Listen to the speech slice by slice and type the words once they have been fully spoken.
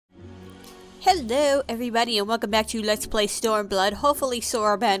Hello everybody and welcome back to Let's Play Stormblood. Hopefully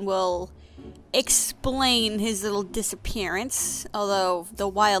Soraban will explain his little disappearance, although the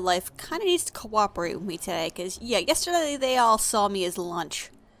wildlife kind of needs to cooperate with me today, because yeah, yesterday they all saw me as lunch.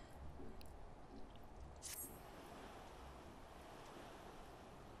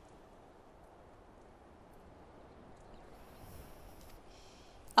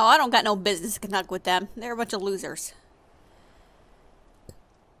 Oh, I don't got no business to connect with them. They're a bunch of losers.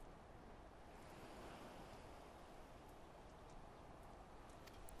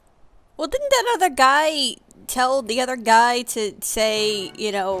 Well, didn't that other guy tell the other guy to say,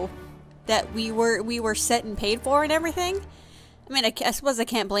 you know, that we were set and paid for and everything? I mean, I suppose I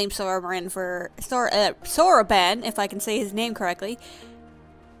can't blame Soraban for Soraban, if I can say his name correctly.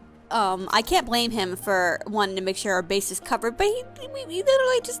 I can't blame him for wanting to make sure our base is covered, but we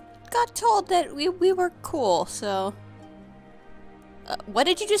literally just got told that we were cool. So, what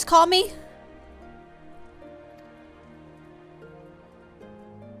did you just call me?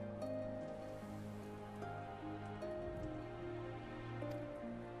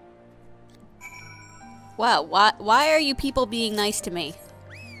 Wow, why are you people being nice to me?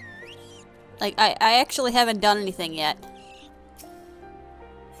 Like, I actually haven't done anything yet.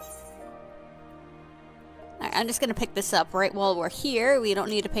 Alright, I'm just gonna pick this up right while we're here. We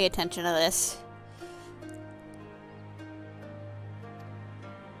don't need to pay attention to this.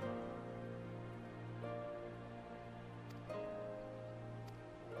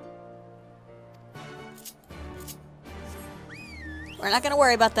 We're not gonna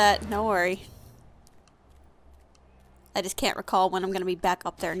worry about that, don't worry. I just can't recall when I'm gonna be back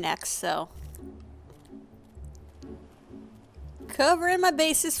up there next, so. Covering my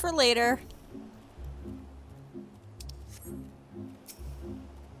bases for later.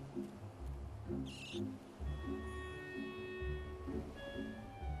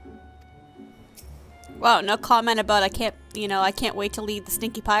 Wow, no comment about I can't wait to lead the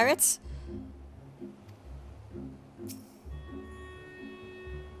stinky pirates?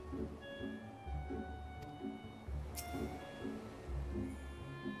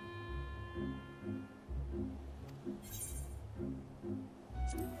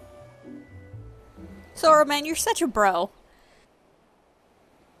 Sora, man, you're such a bro.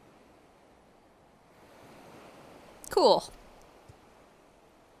 Cool.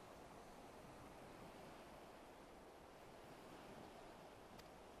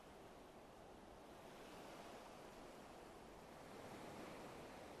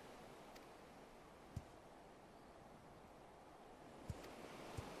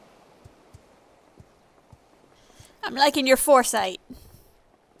 I'm liking your foresight.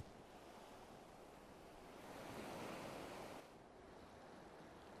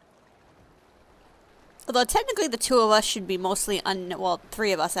 Although technically the two of us should be mostly well,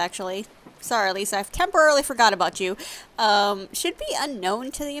 three of us actually. Sorry, Lisa, I've temporarily forgot about you. Should be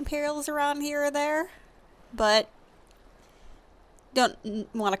unknown to the Imperials around here or there, but don't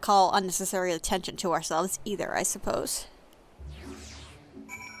want to call unnecessary attention to ourselves either, I suppose.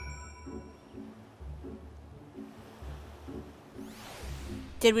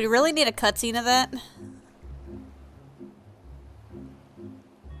 Did we really need a cutscene of that?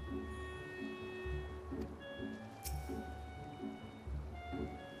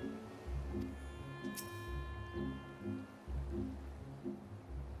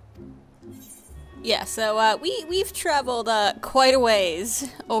 Yeah, so we've traveled quite a ways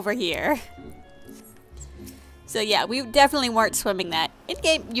over here. So yeah, we definitely weren't swimming that. In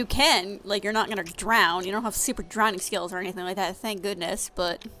game, you can, like, you're not gonna drown. You don't have super drowning skills or anything like that, thank goodness,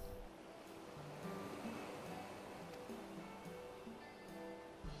 but...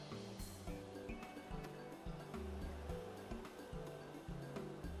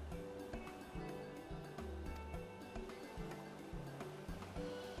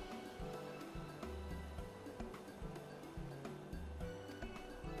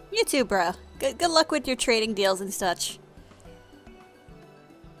 You too, bro. Good luck with your trading deals and such.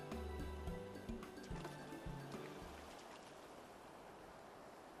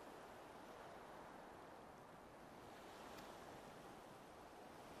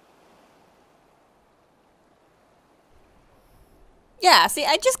 Yeah, see,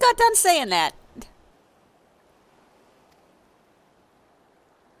 I just got done saying that.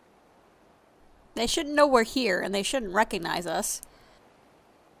 They shouldn't know we're here, and they shouldn't recognize us.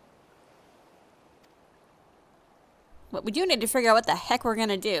 But we do need to figure out what the heck we're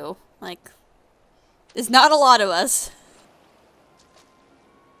gonna do. Like, there's not a lot of us.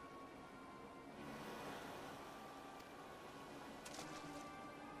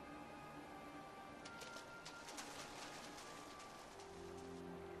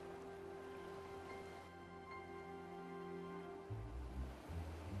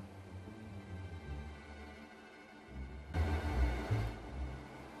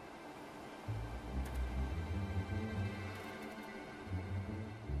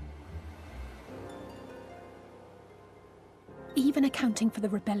 even accounting for the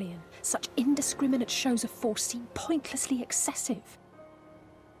rebellion, such indiscriminate shows of force seem pointlessly excessive.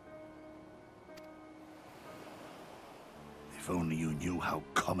 If only you knew how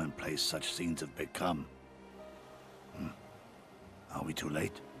commonplace such scenes have become. Are we too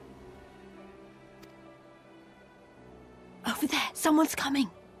late? Over there, someone's coming.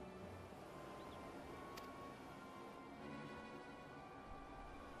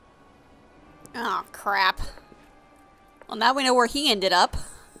 Oh, crap. Well, now we know where he ended up.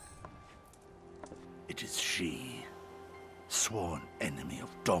 It is she, sworn enemy of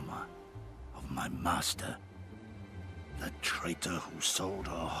Doma, of my master. The traitor who sold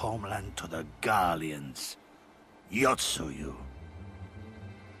her homeland to the Garleans. Yotsuyu.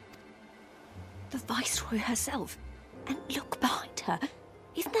 The Viceroy herself. And look behind her.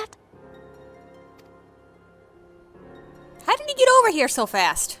 Isn't that... How did he get over here so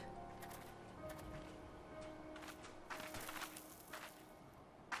fast?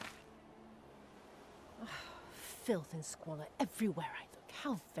 Filth and squalor everywhere I look.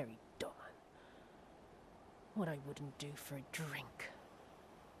 How very Doman. What I wouldn't do for a drink.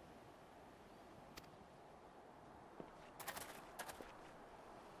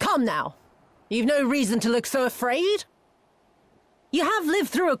 Come now. You've no reason to look so afraid. You have lived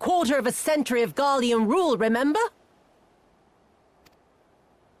through a quarter of a century of Garlean rule, remember?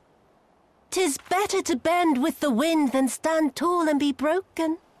 'Tis better to bend with the wind than stand tall and be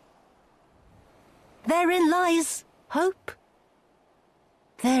broken. Therein lies hope.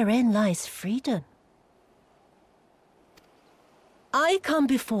 Therein lies freedom. I come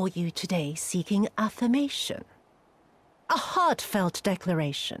before you today seeking affirmation. A heartfelt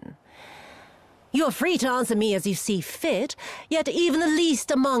declaration. You're free to answer me as you see fit, yet even the least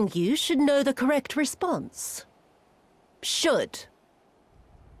among you should know the correct response. Should.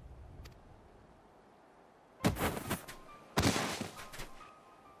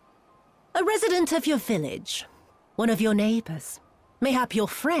 A resident of your village, one of your neighbors, mayhap your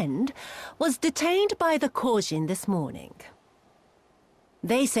friend, was detained by the Kojin this morning.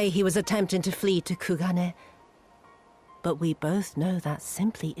 They say he was attempting to flee to Kugane, but we both know that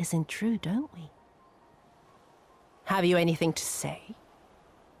simply isn't true, don't we? Have you anything to say?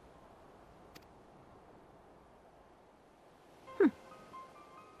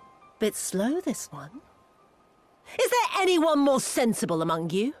 Bit slow, this one. Is there anyone more sensible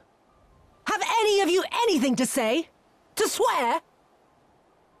among you? Have any of you anything to say? To swear?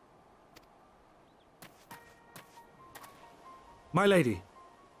 My lady,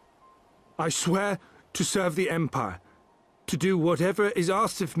 I swear to serve the Empire, to do whatever is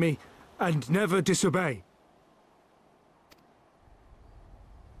asked of me, and never disobey.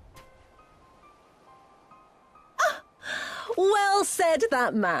 Well said,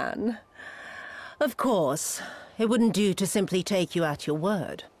 that man. Of course, it wouldn't do to simply take you at your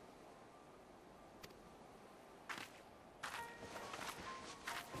word.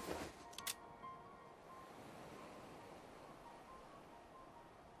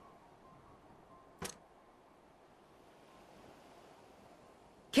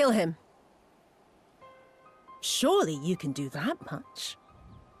 Kill him. Surely you can do that much.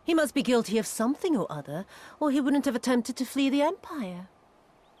 He must be guilty of something or other, or he wouldn't have attempted to flee the Empire.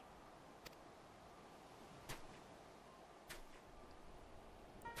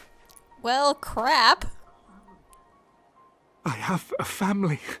 Well, crap. I have a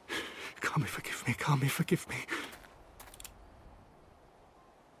family. Kami, forgive me. Kami, forgive me.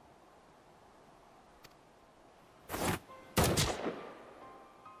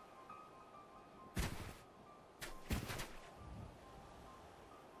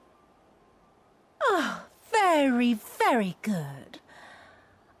 Very, very good.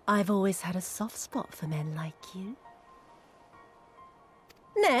 I've always had a soft spot for men like you.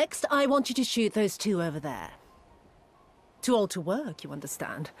 Next, I want you to shoot those two over there. Too old to work, you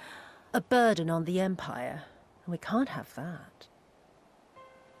understand. A burden on the Empire, and we can't have that.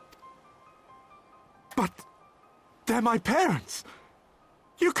 But they're my parents.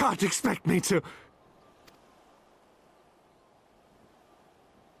 You can't expect me to...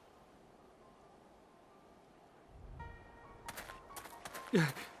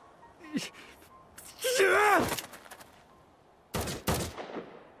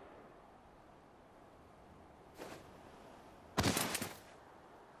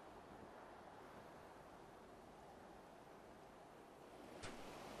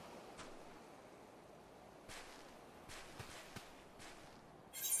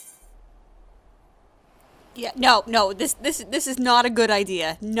 Yeah, no, this is not a good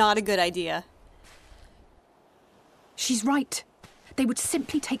idea. Not a good idea. She's right. They would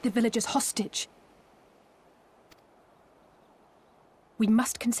simply take the villagers hostage. We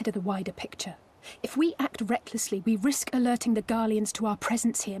must consider the wider picture. If we act recklessly, we risk alerting the Garleans to our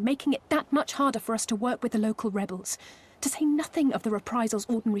presence here, making it that much harder for us to work with the local rebels. To say nothing of the reprisals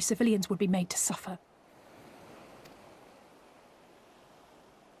ordinary civilians would be made to suffer.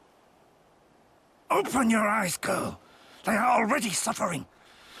 Open your eyes, girl. They are already suffering.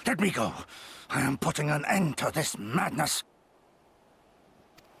 Let me go. I am putting an end to this madness.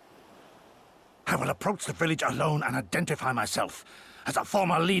 I will approach the village alone and identify myself. As a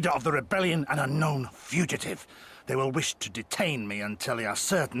former leader of the rebellion and a known fugitive, they will wish to detain me until they are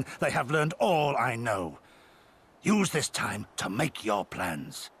certain they have learned all I know. Use this time to make your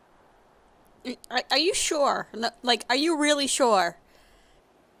plans. Are you sure? No, like, are you really sure?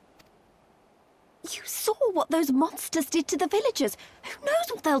 You saw what those monsters did to the villagers. Who knows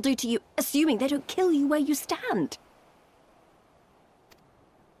what they'll do to you, assuming they don't kill you where you stand?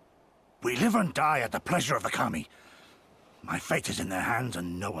 We live and die at the pleasure of the Kami. My fate is in their hands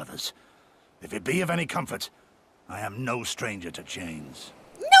and no others. If it be of any comfort, I am no stranger to chains.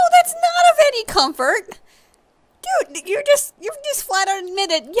 No, that's not of any comfort! Dude, you've just flat out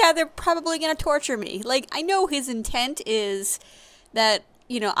admitted, yeah, they're probably gonna torture me. Like, I know his intent is that,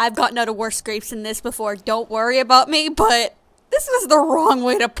 you know, I've gotten out of worse scrapes than this before, don't worry about me, but this was the wrong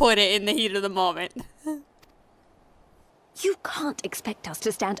way to put it in the heat of the moment. You can't expect us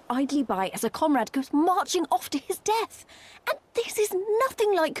to stand idly by as a comrade goes marching off to his death. And this is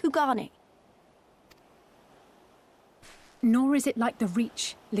nothing like Kugane. Nor is it like the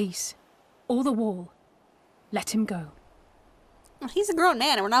Reach, Lise, or the Wall. Let him go. Well, he's a grown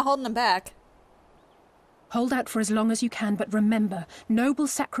man and we're not holding him back. Hold out for as long as you can, but remember, noble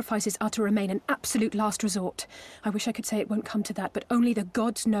sacrifices are to remain an absolute last resort. I wish I could say it won't come to that, but only the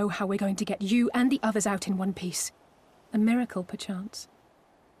gods know how we're going to get you and the others out in one piece. A miracle, perchance.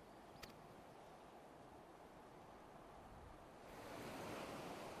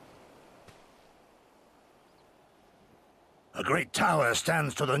 A great tower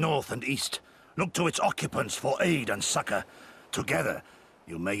stands to the north and east. Look to its occupants for aid and succor. Together,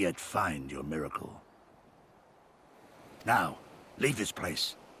 you may yet find your miracle. Now, leave this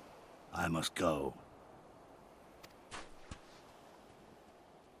place. I must go.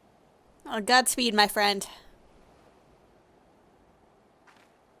 Oh, Godspeed, my friend.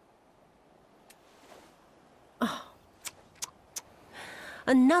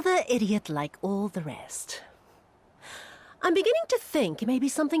 Another idiot like all the rest. I'm beginning to think it may be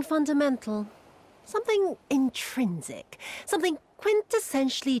something fundamental. Something intrinsic. Something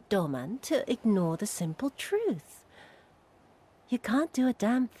quintessentially Doman to ignore the simple truth. You can't do a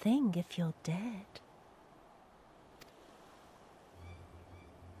damn thing if you're dead.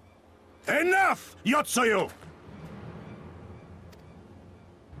 Enough, Yotsuyu!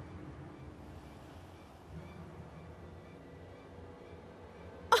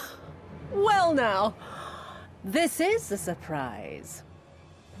 Well now, this is a surprise.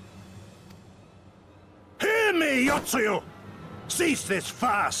 Hear me, Yotsuyu! Cease this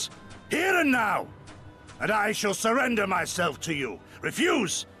farce, here and now, and I shall surrender myself to you.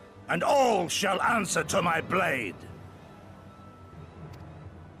 Refuse, and all shall answer to my blade.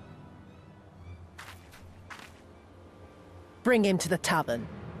 Bring him to the tavern.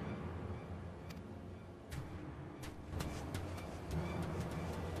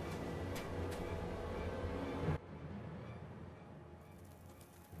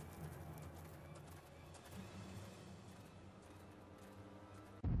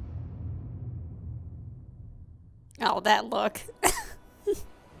 Oh, that look.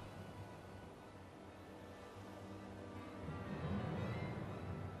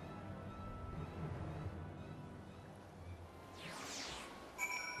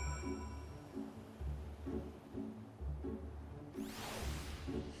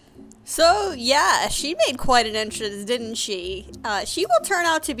 So, yeah, she made quite an entrance, didn't she? She will turn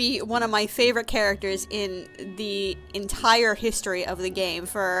out to be one of my favorite characters in the entire history of the game,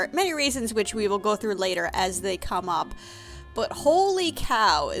 for many reasons which we will go through later as they come up. But holy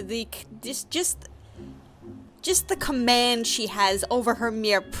cow, just the command she has over her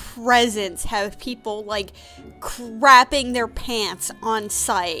mere presence have people, like, crapping their pants on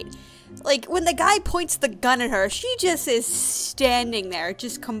sight. Like, when the guy points the gun at her, she just is standing there,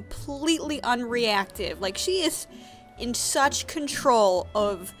 just completely unreactive. Like, she is in such control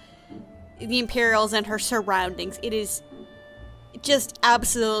of the Imperials and her surroundings. It is just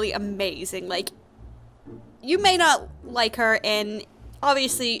absolutely amazing. Like, you may not like her, and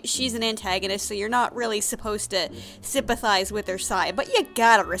obviously she's an antagonist, so you're not really supposed to sympathize with her side, but you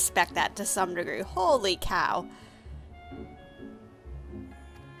gotta respect that to some degree. Holy cow.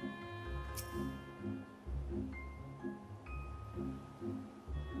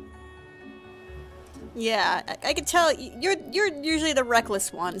 Yeah, I can tell you're usually the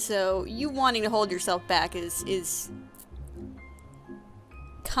reckless one, so you wanting to hold yourself back is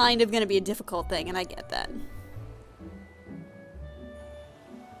kind of going to be a difficult thing, and I get that.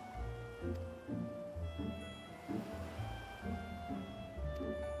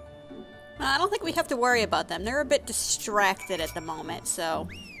 I don't think we have to worry about them. They're a bit distracted at the moment, so...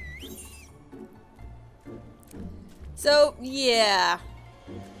 So, yeah.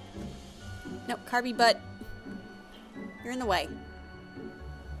 Nope, Carby butt. You're in the way.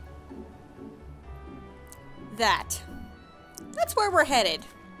 That's where we're headed.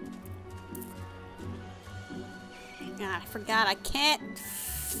 God, I forgot. I can't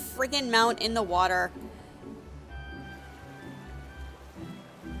friggin' mount in the water.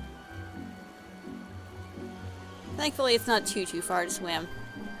 Thankfully, it's not too far to swim.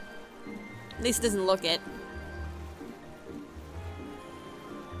 At least it doesn't look it.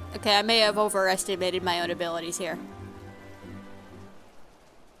 Okay, I may have overestimated my own abilities here.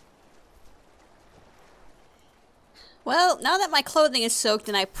 Well, now that my clothing is soaked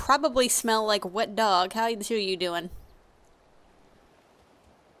and I probably smell like a wet dog, how the two of you doing?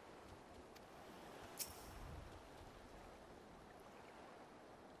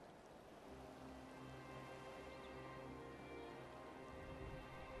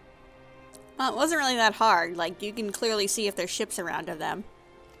 Well, it wasn't really that hard. Like, you can clearly see if there's ships around of them.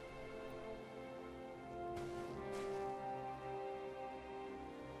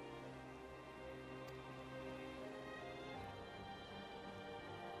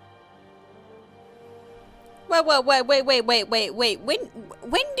 Wait.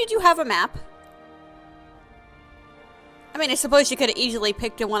 When did you have a map? I mean, I suppose you could have easily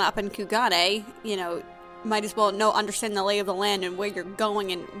picked one up in Kugane. You know, might as well understand the lay of the land and where you're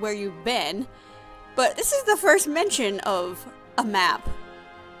going and where you've been. But this is the first mention of a map.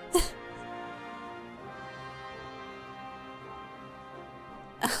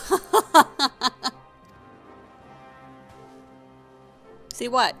 See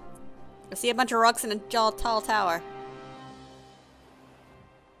what? I see a bunch of rocks in a tall tower.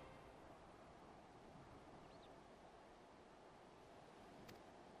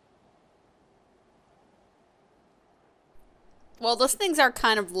 Well, those things are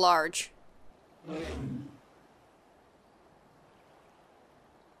kind of large.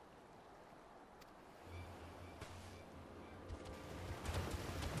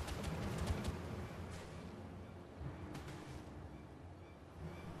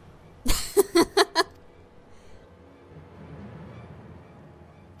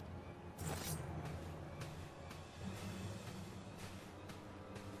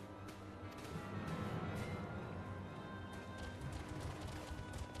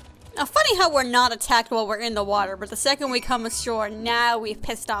 Now, funny how we're not attacked while we're in the water, but the second we come ashore, now we've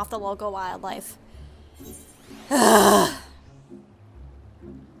pissed off the local wildlife.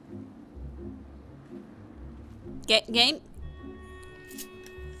 Game?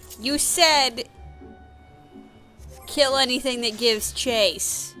 You said kill anything that gives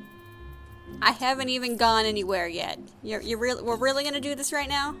chase. I haven't even gone anywhere yet. We're really gonna do this right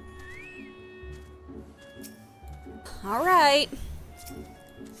now? Alright.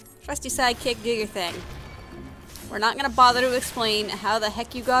 Trusty sidekick, do your thing. We're not gonna bother to explain how the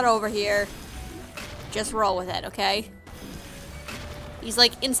heck you got over here. Just roll with it, okay? He's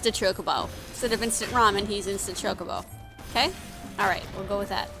like Insta Chocobo. Instead of instant ramen, he's instant Chocobo. Okay? Alright, we'll go with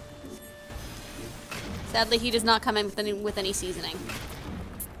that. Sadly, he does not come in with any seasoning.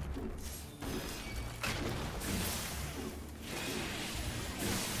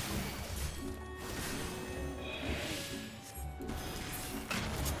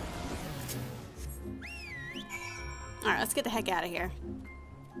 Alright, let's get the heck out of here.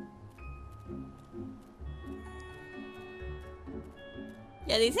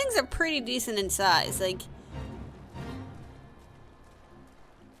 Yeah, these things are pretty decent in size. Like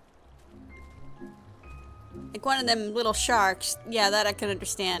one of them little sharks. Yeah, that I can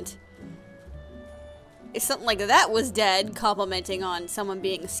understand. If something like that was dead, complimenting on someone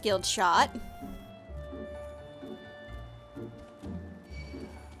being a skilled shot.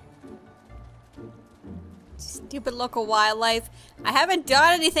 Stupid local wildlife. I haven't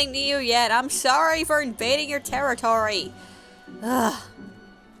done anything to you yet. I'm sorry for invading your territory. Ugh.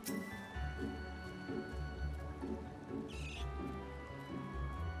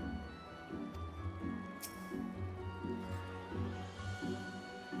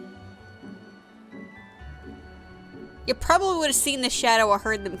 You probably would have seen the shadow or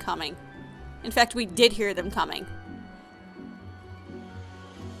heard them coming. In fact, we did hear them coming.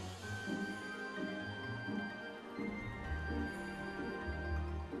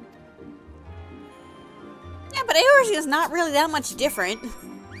 Yeah, but Eorzea is not really that much different.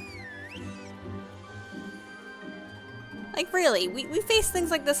 Like, really, we face things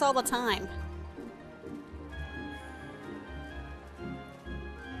like this all the time.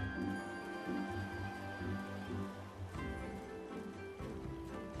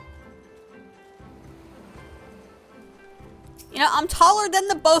 You know, I'm taller than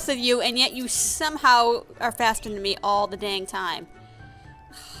the both of you, and yet you somehow are faster than me all the dang time.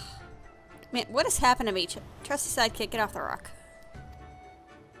 Man, what has happened to me? Trusty sidekick, get off the rock.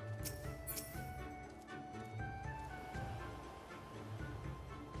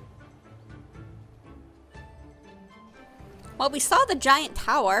 Well, we saw the giant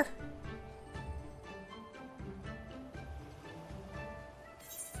tower.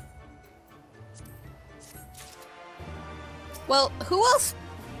 Well, who else?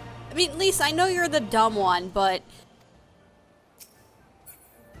 I mean, Lisa, I know you're the dumb one, but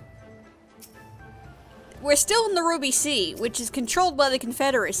we're still in the Ruby Sea, which is controlled by the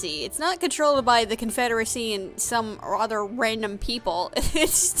Confederacy. It's not controlled by the Confederacy and some other random people.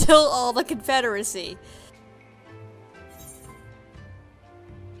 It's still all the Confederacy.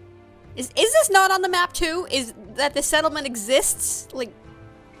 Is this not on the map too? Is that the settlement exists? Like,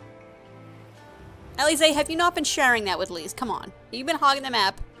 Alize, have you not been sharing that with Lise? Come on. You've been hogging the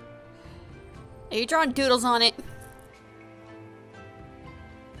map. Are you drawing doodles on it?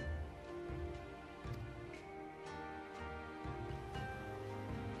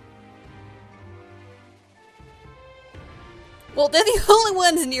 Well, they're the only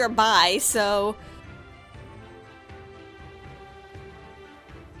ones nearby, so...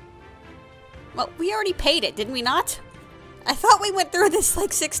 Well, we already paid it, didn't we not? I thought we went through this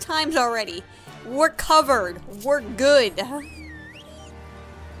like 6 times already. We're covered. We're good.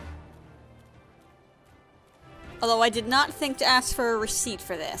 Although I did not think to ask for a receipt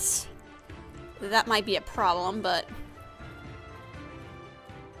for this. That might be a problem, but...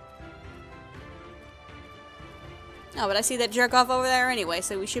 Oh, but I see that jerk off over there anyway,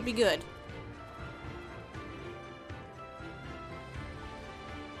 so we should be good.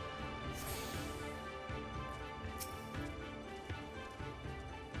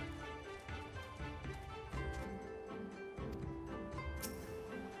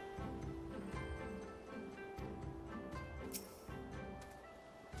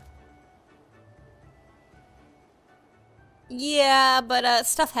 Yeah, but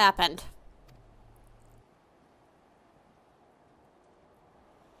stuff happened.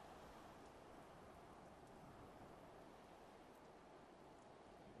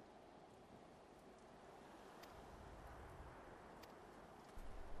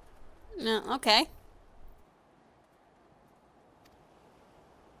 No, okay.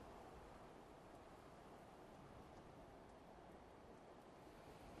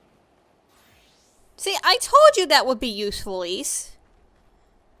 See, I told you that would be useful, Ys.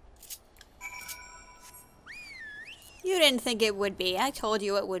 You didn't think it would be. I told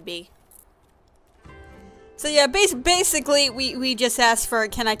you it would be. So yeah, basically, we just asked for,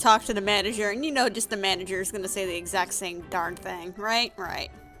 can I talk to the manager? And you know, just the manager is going to say the exact same darn thing, right?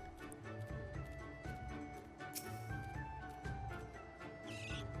 Right.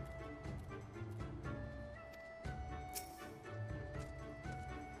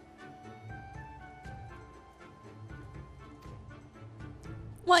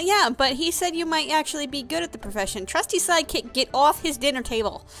 Well, yeah, but he said you might actually be good at the profession. Trusty sidekick, get off his dinner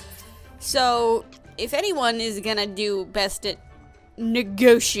table. So, if anyone is gonna do best at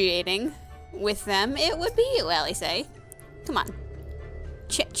negotiating with them, it would be you, Alice. Come on.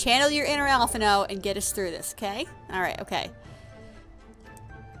 Channel your inner Alphino and get us through this, okay? Alright, okay.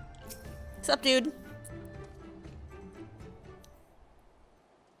 What's up, dude?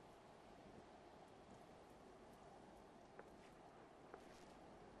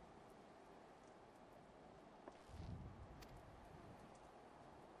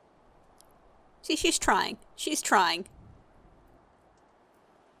 See, she's trying. She's trying.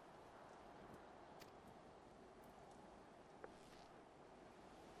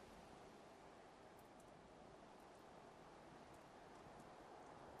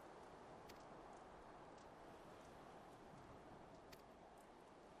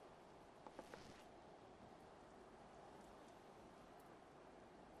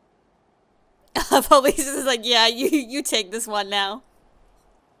 Police is like, yeah, you take this one now.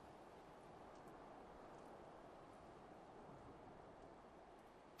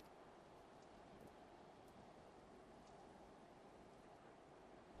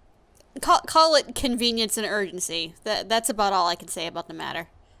 Call it convenience and urgency. That's about all I can say about the matter.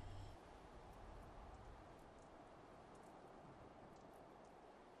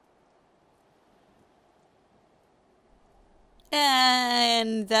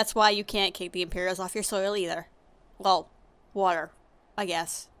 And that's why you can't kick the Imperials off your soil either. Well, water, I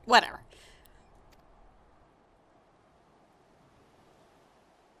guess. Whatever.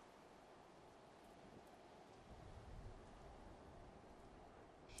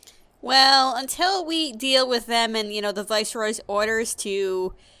 Well, until we deal with them and, you know, the Viceroy's orders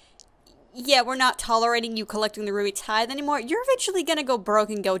to, yeah, we're not tolerating you collecting the ruby tithe anymore, you're eventually gonna go broke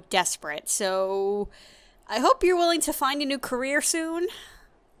and go desperate, so I hope you're willing to find a new career soon.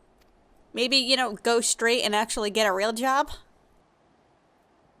 Maybe, you know, go straight and actually get a real job.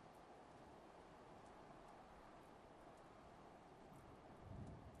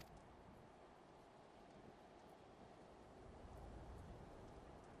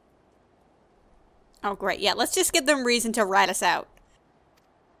 Oh, great. Yeah, let's just give them reason to rat us out.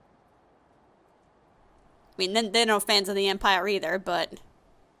 I mean, they're no fans of the Empire either, but...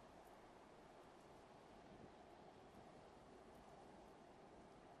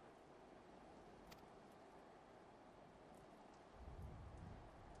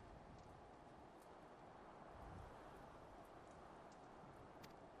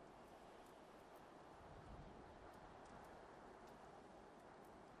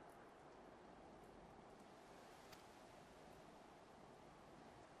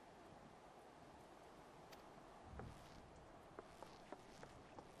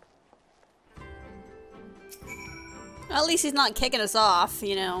 Well, at least he's not kicking us off,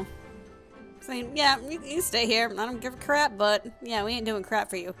 you know. Saying, yeah, you stay here. I don't give a crap, but yeah, we ain't doing crap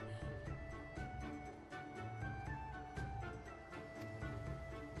for you.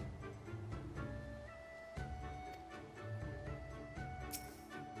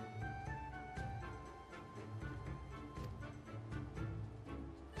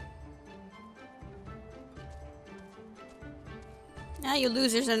 Now you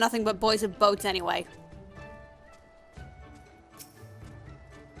losers are nothing but boys with boats anyway.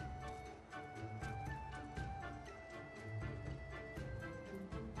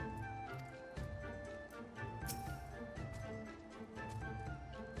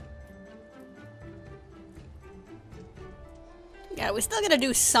 Yeah, we still gotta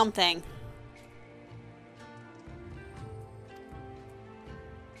do something.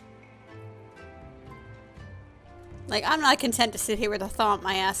 Like, I'm not content to sit here with a thumb up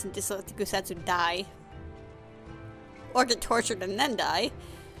my ass and just let the Gusetsu die. Or get tortured and then die.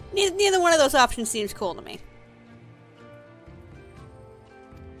 Neither one of those options seems cool to me.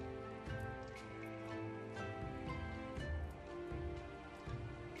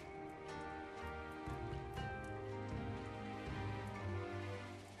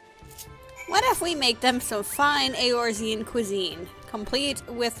 What if we make them some fine Eorzean cuisine, complete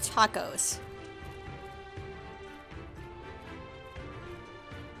with tacos?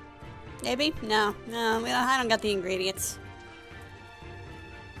 Maybe? No, I don't got the ingredients.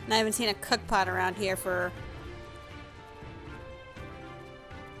 And I haven't seen a cook pot around here for...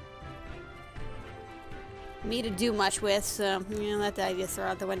 me to do much with, so, you know, that idea throw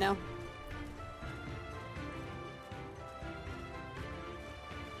out the window.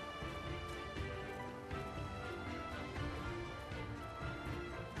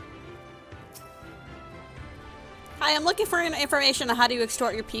 Hi, I'm looking for information on how to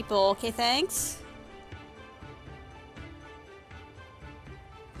extort your people. Okay, thanks.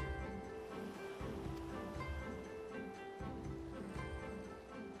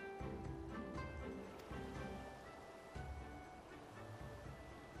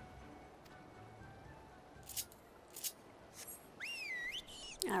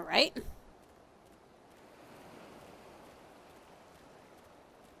 All right.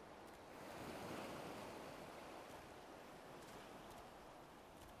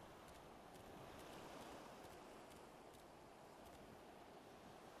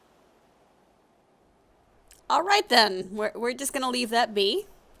 All right then, we're just gonna leave that be.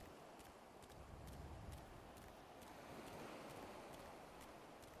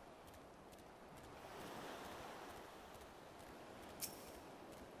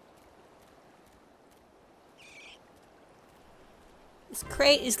 This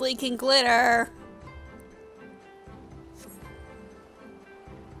crate is leaking glitter.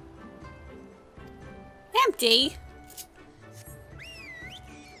 Empty.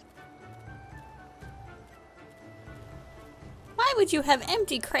 Why would you have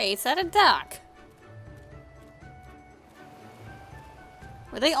empty crates at a dock?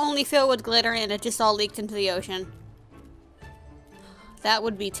 Were they only filled with glitter and it just all leaked into the ocean? That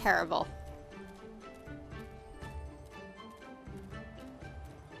would be terrible.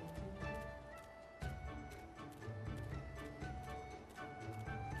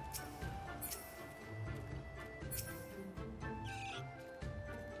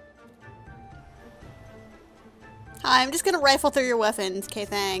 Hi, I'm just gonna rifle through your weapons. Okay,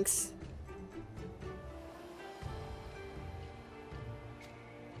 thanks.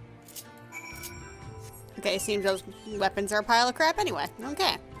 Okay, seems those weapons are a pile of crap anyway.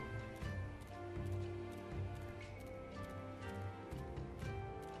 Okay.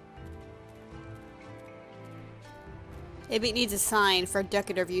 Maybe it needs a sign for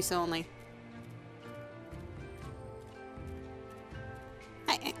decorative use only.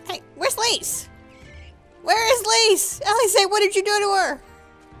 Hey, where's Lace? Where is Lace? Elise, what did you do to her?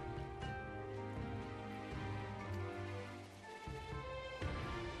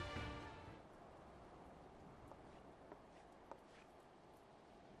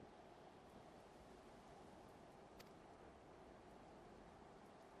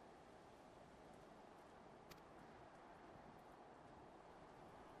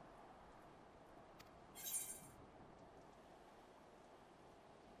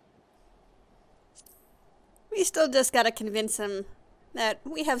 We still just gotta convince them that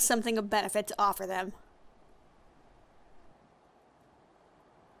we have something of benefit to offer them.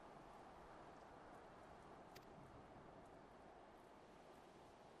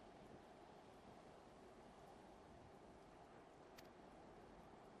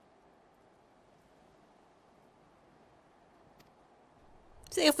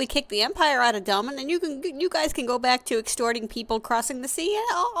 See if we kick the Empire out of Doma, and you guys can go back to extorting people crossing the sea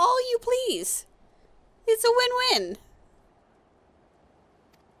all you please. It's a win-win.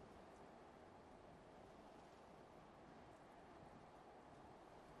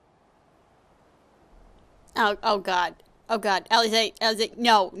 Oh God. Oh God. Alize,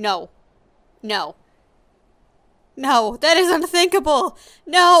 no. No, that is unthinkable.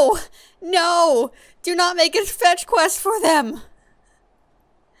 No. Do not make a fetch quest for them.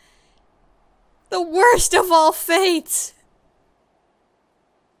 The worst of all fates.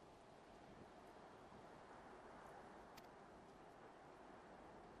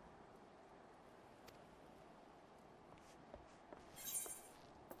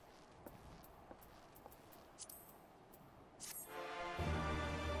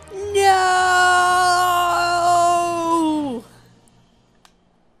 No!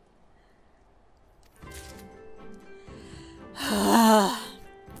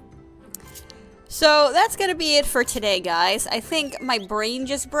 So that's gonna be it for today, guys. I think my brain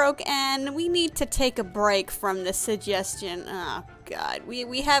just broke and we need to take a break from the suggestion. Oh God,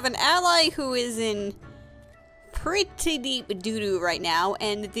 we have an ally who is in pretty deep doo-doo right now,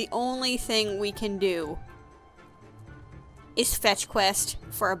 and the only thing we can do is fetch quest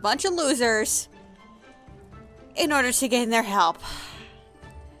for a bunch of losers in order to gain their help.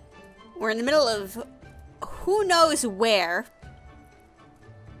 We're in the middle of who knows where.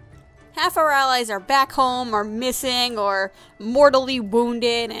 Half our allies are back home, or missing, or mortally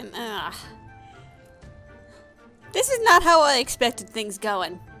wounded, and this is not how I expected things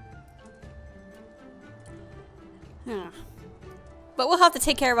going. But we'll have to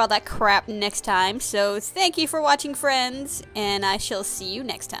take care of all that crap next time, so thank you for watching, friends, and I shall see you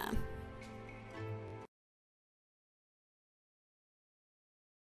next time.